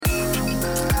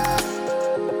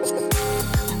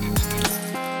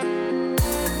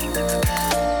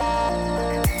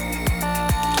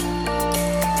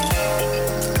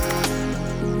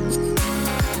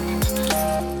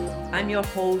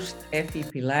host, Effie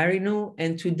Pilarinu,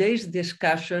 and today's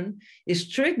discussion is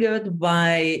triggered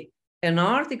by an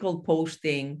article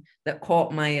posting that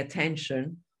caught my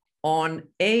attention on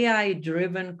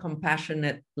AI-driven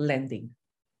compassionate lending.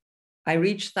 I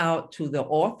reached out to the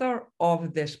author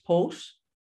of this post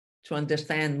to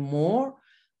understand more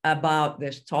about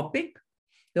this topic.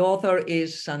 The author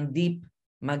is Sandeep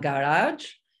Magaraj,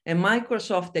 a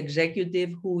Microsoft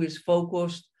executive who is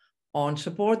focused on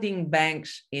supporting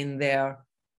banks in their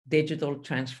digital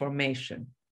transformation.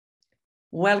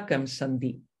 Welcome,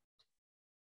 Sandeep.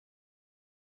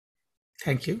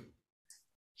 Thank you.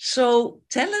 So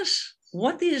tell us,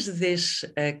 what is this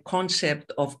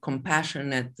concept of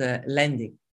compassionate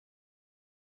lending?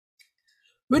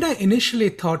 When I initially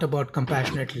thought about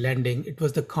compassionate lending, it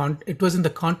was in the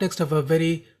context of a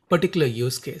very particular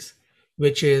use case,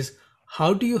 which is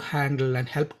how do you handle and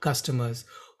help customers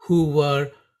who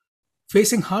were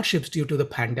facing hardships due to the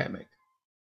pandemic?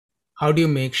 How do you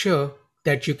make sure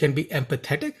that you can be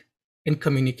empathetic in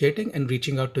communicating and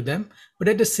reaching out to them, but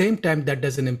at the same time that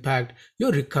doesn't impact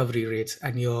your recovery rates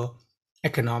and your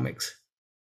economics?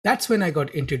 That's when I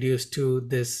got introduced to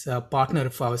this partner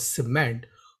of ours, Cement,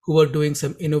 who were doing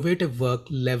some innovative work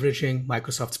leveraging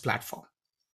Microsoft's platform.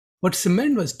 What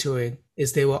Cement was doing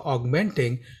is they were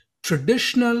augmenting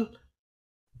traditional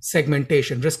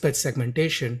segmentation, risk-based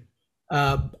segmentation,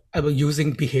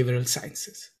 using behavioral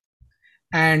sciences.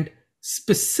 And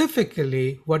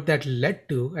specifically what that led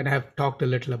to, and I've talked a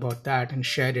little about that and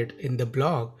shared it in the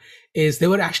blog, is they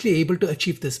were actually able to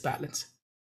achieve this balance.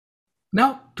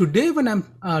 Now, today when I'm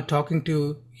talking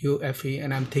to you, Effie,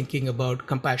 and I'm thinking about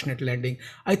compassionate lending,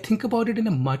 I think about it in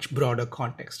a much broader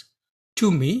context.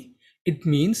 To me, it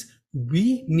means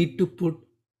we need to put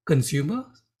consumers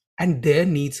and their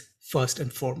needs first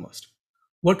and foremost.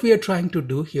 What we are trying to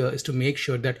do here is to make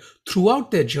sure that throughout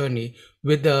their journey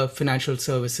with the financial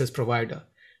services provider,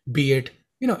 be it,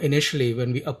 initially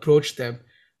when we approach them,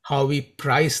 how we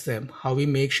price them, how we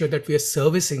make sure that we are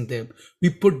servicing them, we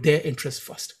put their interests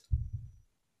first.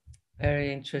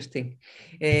 Very interesting.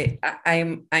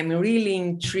 I'm really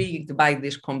intrigued by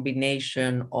this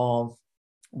combination of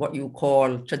what you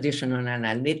call traditional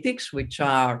analytics, which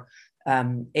are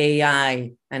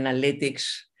AI analytics.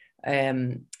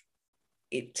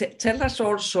 Tell us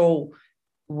also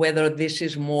whether this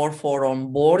is more for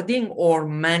onboarding or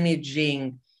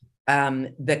managing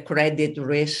the credit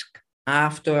risk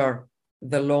after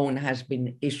the loan has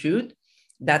been issued.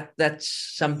 That's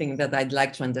something that I'd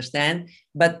like to understand.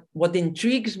 But what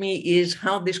intrigues me is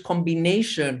how this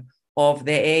combination of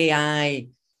the AI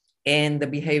and the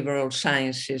behavioral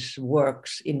sciences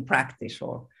works in practice,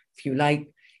 or if you like,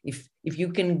 if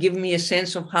you can give me a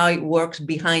sense of how it works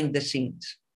behind the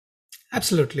scenes.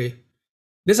 Absolutely.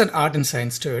 There's an art and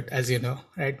science to it, as you know,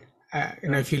 right?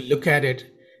 If you look at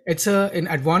it,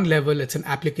 at one level, it's an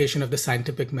application of the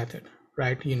scientific method,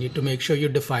 right? You need to make sure you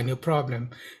define your problem.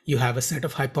 You have a set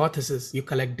of hypotheses. You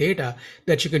collect data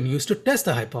that you can use to test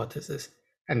the hypothesis,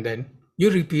 and then you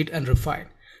repeat and refine.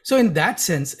 So in that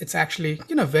sense, it's actually,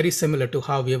 very similar to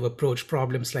how we have approached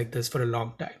problems like this for a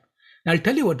long time. Now I'll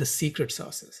tell you what the secret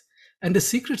sauce is. And the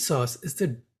secret sauce is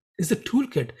the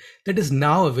toolkit that is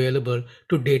now available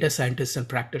to data scientists and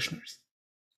practitioners.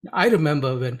 I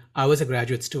remember when I was a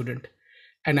graduate student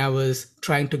and I was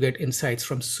trying to get insights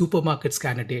from supermarket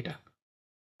scanner data.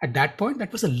 At that point,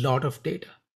 that was a lot of data.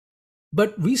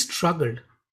 But we struggled.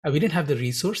 We didn't have the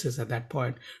resources at that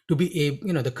point to be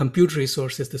able, the compute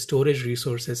resources, the storage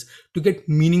resources to get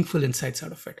meaningful insights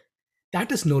out of it.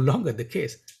 That is no longer the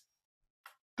case.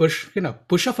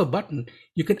 Push of a button,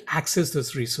 you can access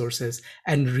those resources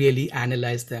and really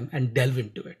analyze them and delve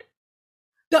into it.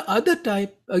 The other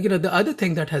the other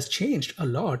thing that has changed a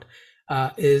lot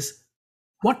is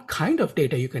what kind of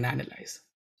data you can analyze.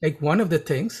 Like one of the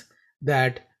things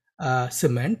that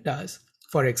Cement does,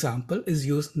 for example, is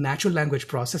use natural language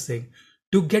processing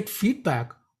to get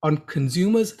feedback on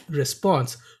consumers'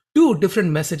 response to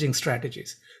different messaging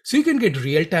strategies. So you can get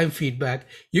real-time feedback.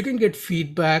 You can get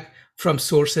feedback from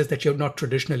sources that you have not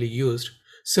traditionally used.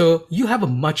 So you have a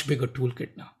much bigger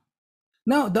toolkit now.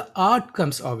 Now, the art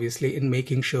comes obviously in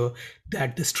making sure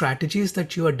that the strategies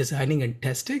that you are designing and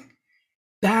testing,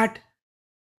 that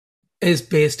is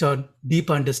based on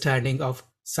deep understanding of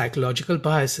psychological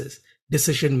biases,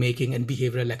 decision-making, and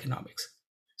behavioral economics.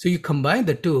 So you combine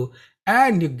the two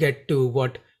and you get to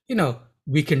what,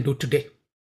 we can do today.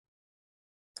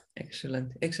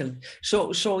 Excellent.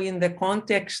 So in the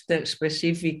context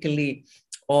specifically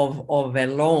of a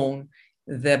loan,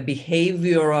 the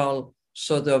behavioral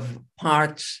sort of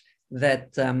parts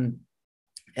that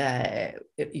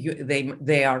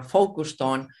they are focused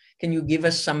on Can you give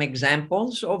us some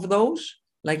examples of those?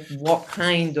 Like what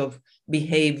kind of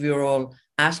behavioral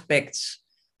aspects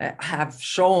have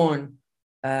shown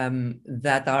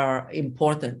that are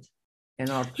important in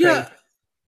our trade? Yeah,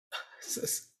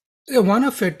 yeah, one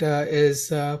of it is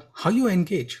how you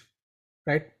engage,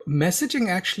 right? Messaging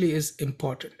actually is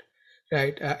important,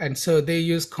 right? And so they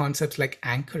use concepts like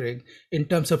anchoring in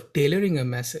terms of tailoring a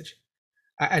message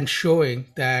and showing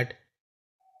that,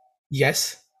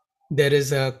 yes, there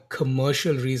is a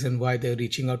commercial reason why they're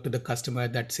reaching out to the customer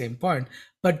at that same point,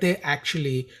 but they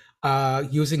actually are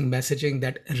using messaging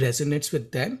that resonates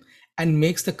with them and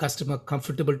makes the customer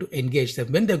comfortable to engage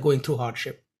them when they're going through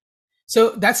hardship.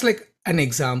 So that's like an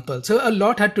example. So a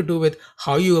lot had to do with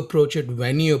how you approach it,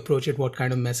 when you approach it, what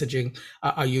kind of messaging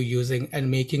are you using,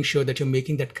 and making sure that you're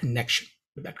making that connection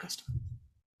with that customer.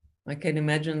 I can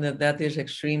imagine that that is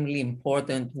extremely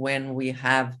important when we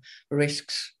have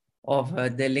risks of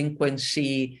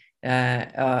delinquency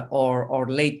or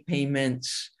late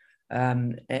payments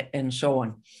and so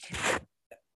on.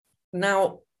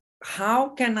 Now, how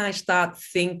can I start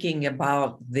thinking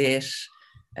about this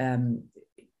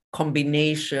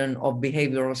combination of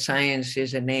behavioral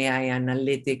sciences and AI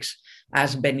analytics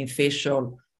as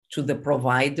beneficial to the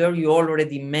provider? You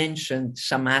already mentioned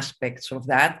some aspects of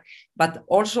that, but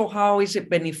also how is it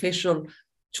beneficial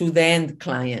to the end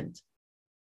client?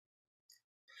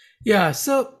 Yeah,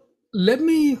 so let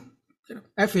me,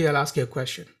 Effie, I'll ask you a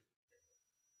question.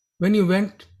 When you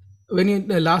went, when you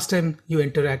the last time you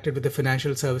interacted with a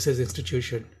financial services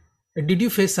institution, did you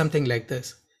face something like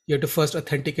this? You had to first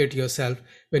authenticate yourself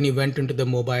when you went into the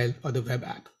mobile or the web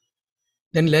app.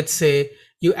 Then let's say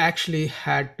you actually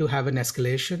had to have an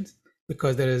escalation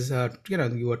because there is a,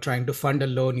 you were trying to fund a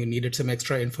loan, you needed some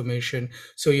extra information,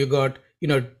 so you got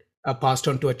passed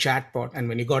on to a chatbot, and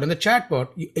when you got on the chatbot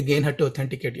you again had to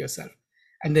authenticate yourself.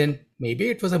 And then maybe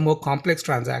it was a more complex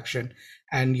transaction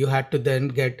and you had to then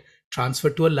get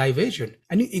transferred to a live agent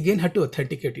and you again had to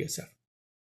authenticate yourself.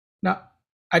 Now,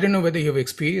 I don't know whether you've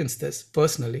experienced this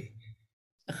personally,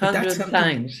 but that's 100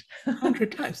 times.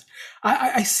 100 times.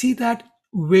 I see that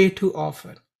way too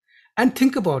often. And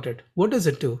think about it. What does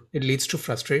it do? It leads to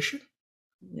frustration.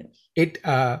 Yes. It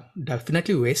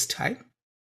definitely wastes time.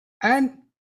 And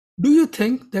do you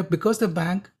think that because the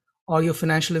bank or your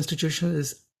financial institution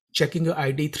is checking your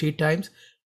ID 3 times,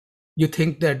 you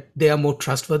think that they are more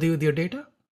trustworthy with your data?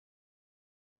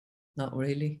 Not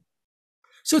really.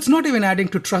 So it's not even adding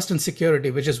to trust and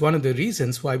security, which is one of the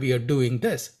reasons why we are doing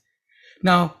this.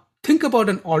 Now, think about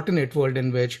an alternate world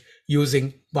in which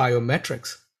using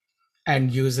biometrics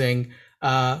and using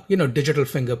digital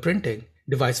fingerprinting,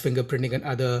 device fingerprinting, and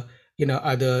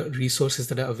other resources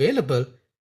that are available,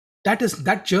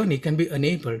 that journey can be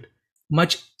enabled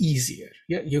much easier.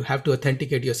 Yeah, you have to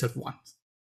authenticate yourself once,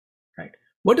 right?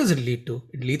 What does it lead to?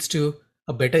 It leads to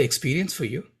a better experience for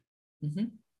you. Mm-hmm.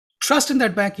 Trust in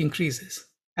that bank increases,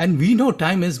 and we know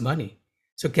time is money.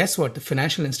 So guess what? The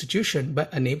financial institution, by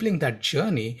enabling that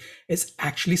journey, is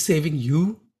actually saving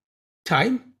you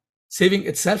time, saving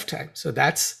itself time. So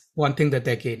that's one thing that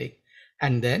they're gaining.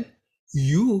 And then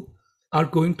you are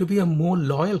going to be a more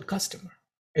loyal customer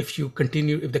if they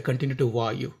continue to wow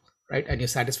you, right? And your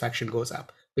satisfaction goes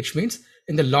up, which means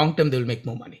in the long term, they'll make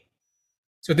more money.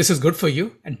 So this is good for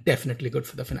you and definitely good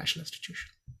for the financial institution.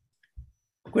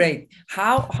 Great.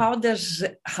 How does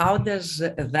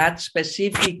that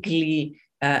specifically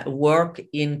work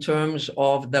in terms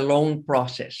of the loan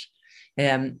process?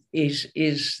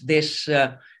 Is this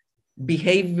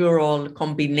behavioral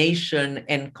combination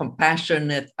and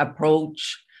compassionate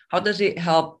approach, how does it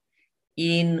help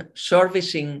in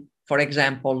servicing, for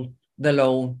example, the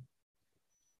loan?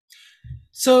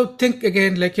 So think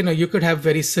again, you could have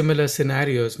very similar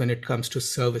scenarios when it comes to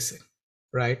servicing,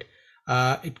 right?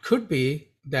 It could be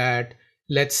that,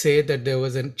 let's say that there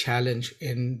was a challenge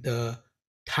in the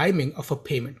timing of a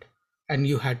payment and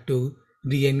you had to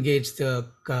re-engage your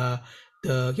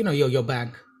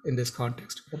bank in this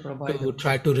context to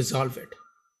try to resolve it.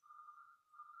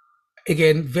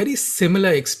 Again, very similar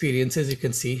experiences you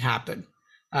can see happen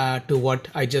to what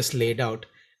I just laid out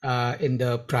in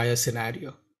the prior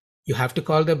scenario. You have to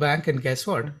call the bank, and guess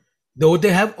what? Though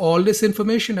they have all this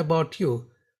information about you,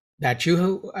 that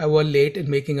you were late in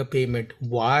making a payment,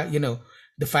 why,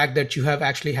 the fact that you have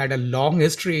actually had a long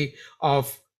history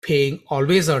of paying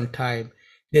always on time,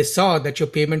 they saw that your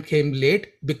payment came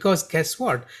late because guess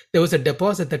what? There was a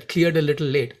deposit that cleared a little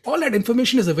late. All that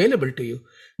information is available to you.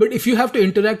 But if you have to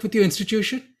interact with your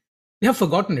institution, they have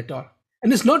forgotten it all.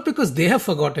 And it's not because they have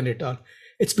forgotten it all.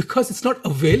 It's because it's not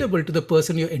available to the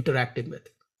person you're interacting with.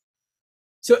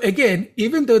 So again,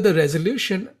 even though the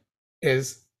resolution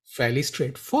is fairly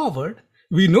straightforward.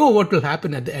 We know what will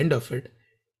happen at the end of it.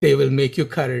 They will make you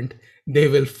current. They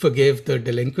will forgive the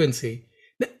delinquency.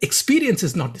 The experience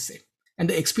is not the same. And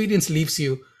the experience leaves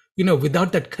you,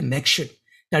 without that connection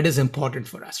that is important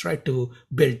for us, right? To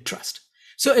build trust.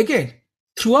 So again,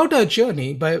 throughout our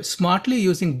journey, by smartly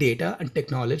using data and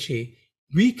technology,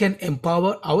 we can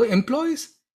empower our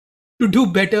employees to do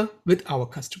better with our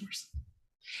customers.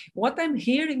 What I'm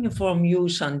hearing from you,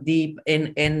 Sandeep,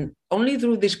 and only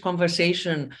through this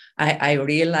conversation, I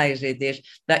realize it is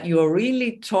that you're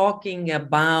really talking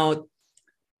about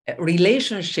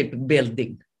relationship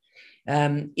building.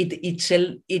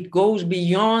 It goes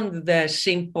beyond the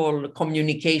simple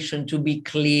communication to be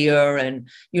clear and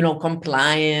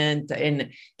compliant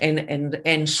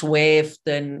and swift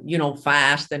and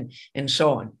fast and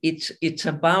so on. It's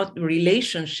about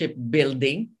relationship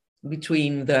building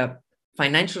between the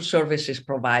financial services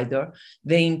provider,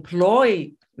 the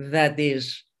employee that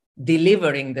is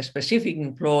delivering, the specific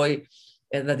employee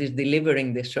that is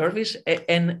delivering the service,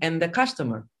 and the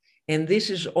customer. And this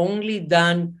is only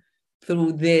done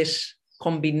through this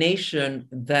combination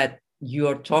that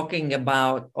you're talking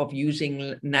about of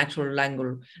using natural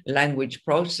language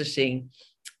processing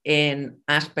and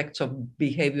aspects of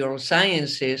behavioral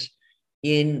sciences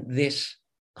in this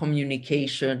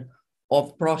communication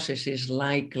of processes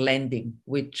like lending,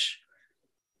 which,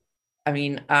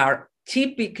 are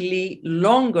typically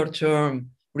longer-term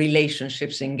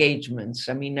relationships, engagements.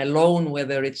 A loan,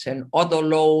 whether it's an auto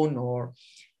loan or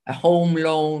a home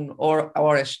loan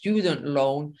or a student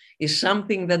loan, is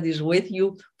something that is with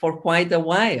you for quite a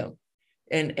while.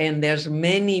 And there's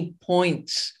many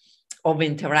points of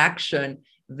interaction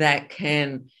that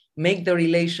can make the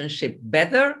relationship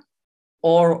better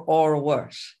or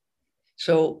worse.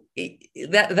 So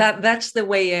that's the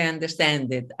way I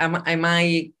understand it. Am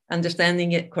I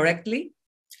understanding it correctly?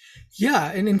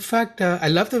 Yeah, and in fact, I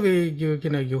love the way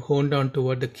you honed on to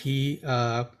what the key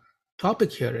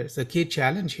topic here is. The key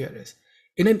challenge here is,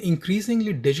 in an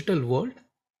increasingly digital world,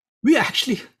 we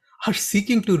actually are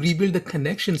seeking to rebuild the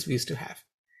connections we used to have,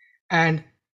 and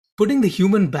putting the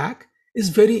human back is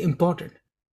very important.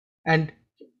 And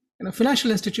financial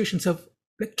institutions have,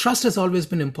 trust has always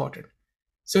been important.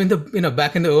 So in the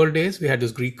back in the old days, we had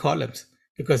those Greek columns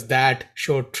because that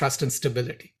showed trust and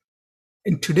stability.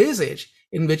 In today's age,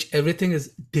 in which everything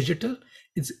is digital,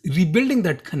 it's rebuilding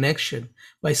that connection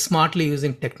by smartly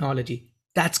using technology.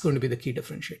 That's going to be the key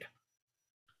differentiator.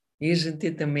 Isn't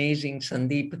it amazing,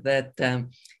 Sandeep, that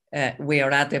we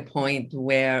are at a point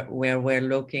where we're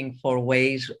looking for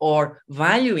ways or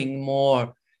valuing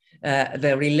more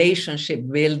the relationship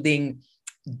building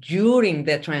during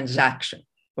the transaction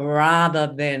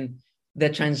rather than the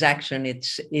transaction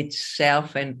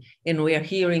itself. And we are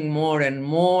hearing more and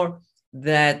more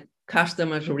that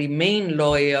customers remain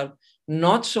loyal,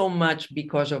 not so much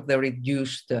because of the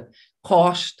reduced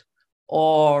cost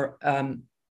or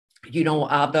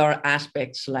other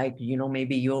aspects like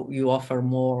maybe you offer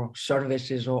more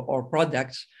services or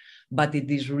products, but it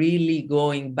is really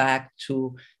going back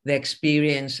to the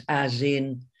experience as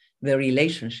in the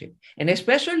relationship. And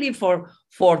especially for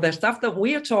the stuff that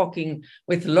we are talking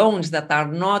with loans that are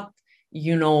not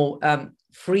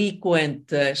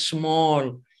frequent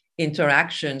small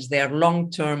interactions, they are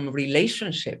long-term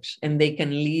relationships, and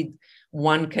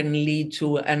one can lead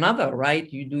to another,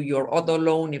 right? You do your auto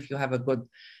loan. If you have a good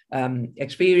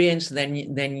experience, then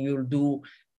you'll do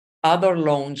other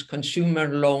loans, consumer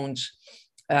loans,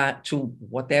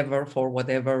 for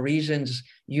whatever reasons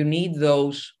you need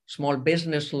those small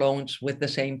business loans with the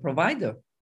same provider.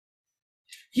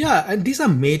 Yeah, and these are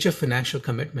major financial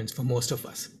commitments for most of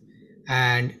us.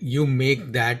 And you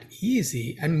make that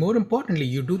easy. And more importantly,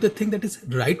 you do the thing that is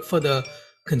right for the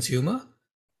consumer.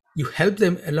 You help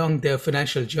them along their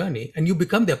financial journey and you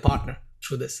become their partner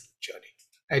through this journey.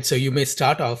 Right? So you may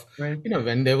start off, right,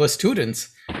 when they were students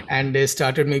and they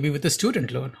started maybe with a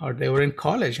student loan, or they were in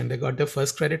college and they got their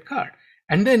first credit card.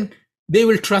 And then they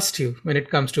will trust you when it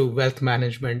comes to wealth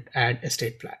management and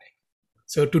estate planning.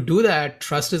 So to do that,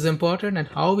 trust is important, and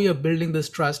how we are building this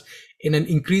trust in an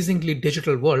increasingly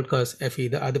digital world, because Effie,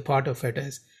 the other part of it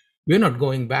is we're not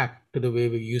going back to the way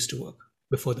we used to work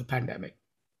before the pandemic.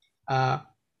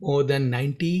 More than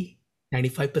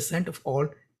 95% of all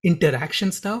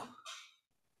interactions now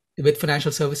with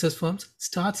financial services firms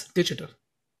starts digital,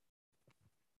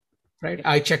 right?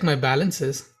 I check my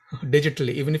balances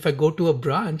digitally. Even if I go to a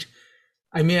branch,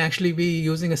 I may actually be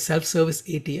using a self-service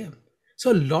ATM.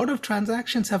 So a lot of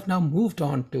transactions have now moved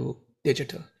on to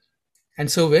digital.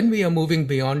 And so when we are moving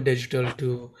beyond digital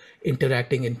to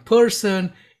interacting in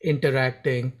person,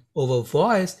 interacting over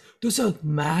voice, those are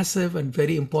massive and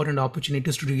very important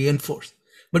opportunities to reinforce.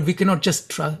 But we cannot just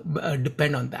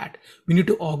depend on that. We need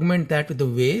to augment that with the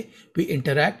way we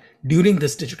interact during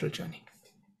this digital journey.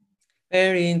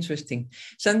 Very interesting.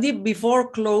 Sandeep, before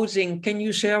closing, can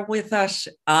you share with us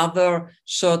other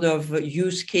sort of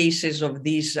use cases of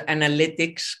these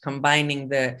analytics, combining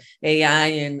the AI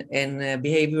and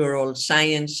behavioral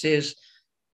sciences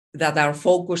that are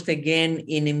focused again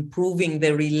in improving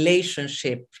the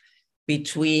relationship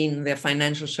between the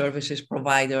financial services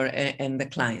provider and the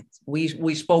client?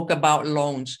 We spoke about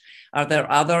loans. Are there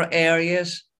other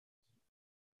areas?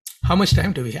 How much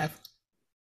time do we have?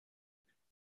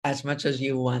 As much as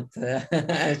you want,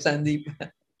 Sandeep.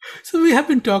 So we have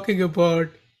been talking about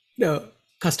the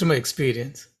customer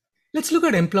experience. Let's look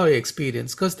at employee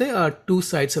experience, because there are two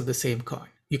sides of the same coin.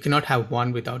 You cannot have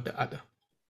one without the other.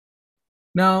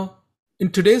 Now,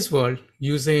 in today's world,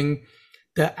 using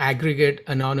the aggregate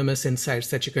anonymous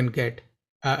insights that you can get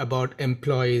about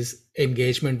employees'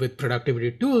 engagement with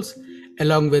productivity tools,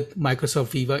 along with Microsoft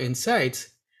Viva Insights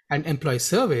and employee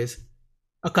surveys,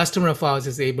 a customer of ours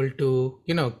is able to,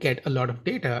 get a lot of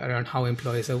data around how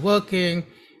employees are working,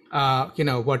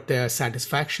 what their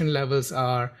satisfaction levels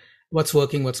are, what's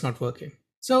working, what's not working.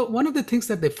 So one of the things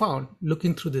that they found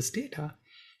looking through this data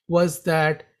was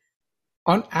that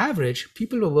on average,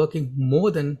 people were working more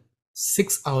than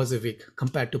 6 hours a week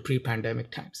compared to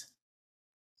pre-pandemic times.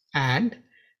 And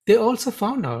they also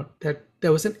found out that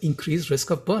there was an increased risk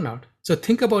of burnout. So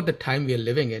think about the time we are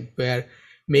living in, where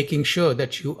making sure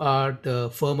that you are the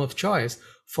firm of choice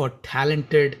for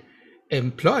talented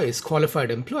employees,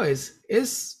 qualified employees,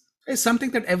 is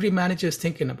something that every manager is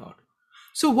thinking about.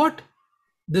 So what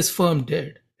this firm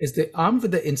did is, they armed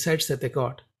with the insights that they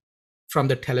got from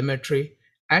the telemetry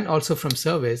and also from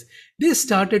surveys, they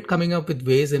started coming up with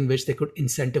ways in which they could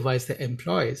incentivize their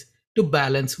employees to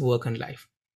balance work and life.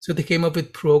 So they came up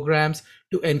with programs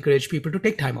to encourage people to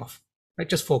take time off, right?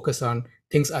 Just focus on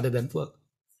things other than work.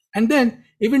 And then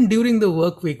even during the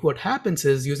work week, what happens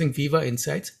is, using Viva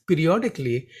Insights,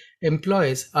 periodically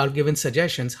employees are given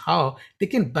suggestions how they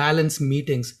can balance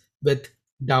meetings with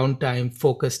downtime,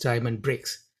 focus time, and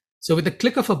breaks. So with the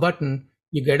click of a button,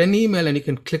 you get an email and you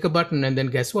can click a button, and then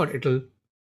guess what? It'll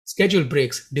schedule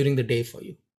breaks during the day for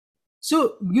you.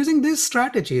 So using these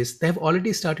strategies, they've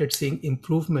already started seeing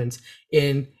improvements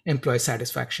in employee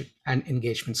satisfaction and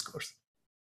engagement scores.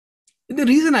 The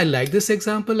reason I like this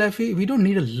example, Effie, we don't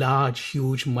need a large,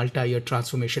 huge, multi-year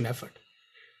transformation effort.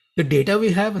 The data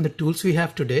we have and the tools we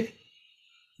have today,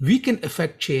 we can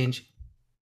affect change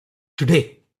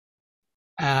today.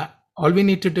 All we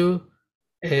need to do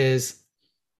is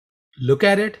look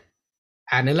at it,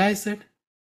 analyze it,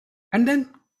 and then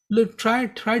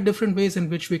try different ways in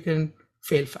which we can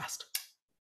fail fast.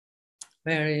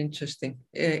 Very interesting.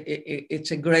 It's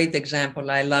a great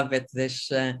example. I love it.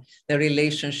 The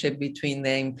relationship between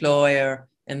the employer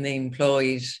and the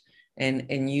employees,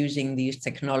 and using these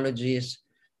technologies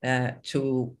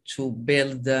to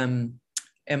build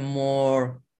a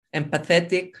more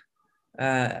empathetic,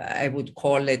 I would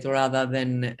call it, rather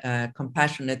than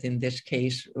compassionate in this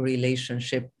case,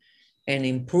 relationship, and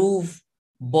improve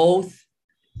both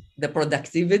the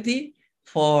productivity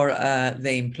for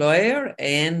the employer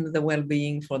and the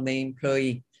well-being for the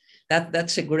employee.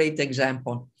 That's a great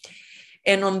example.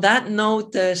 And on that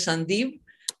note, Sandeep,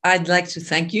 I'd like to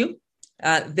thank you.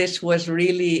 This was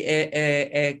really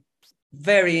a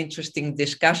very interesting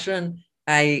discussion.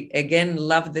 I, again,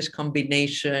 love this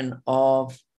combination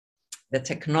of the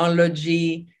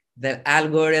technology, the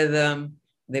algorithm,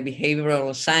 the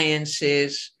behavioral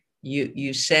sciences.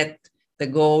 You set the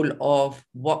goal of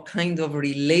what kind of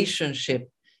relationship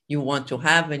you want to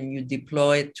have, and you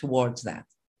deploy it towards that.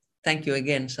 Thank you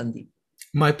again, Sandeep.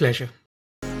 My pleasure.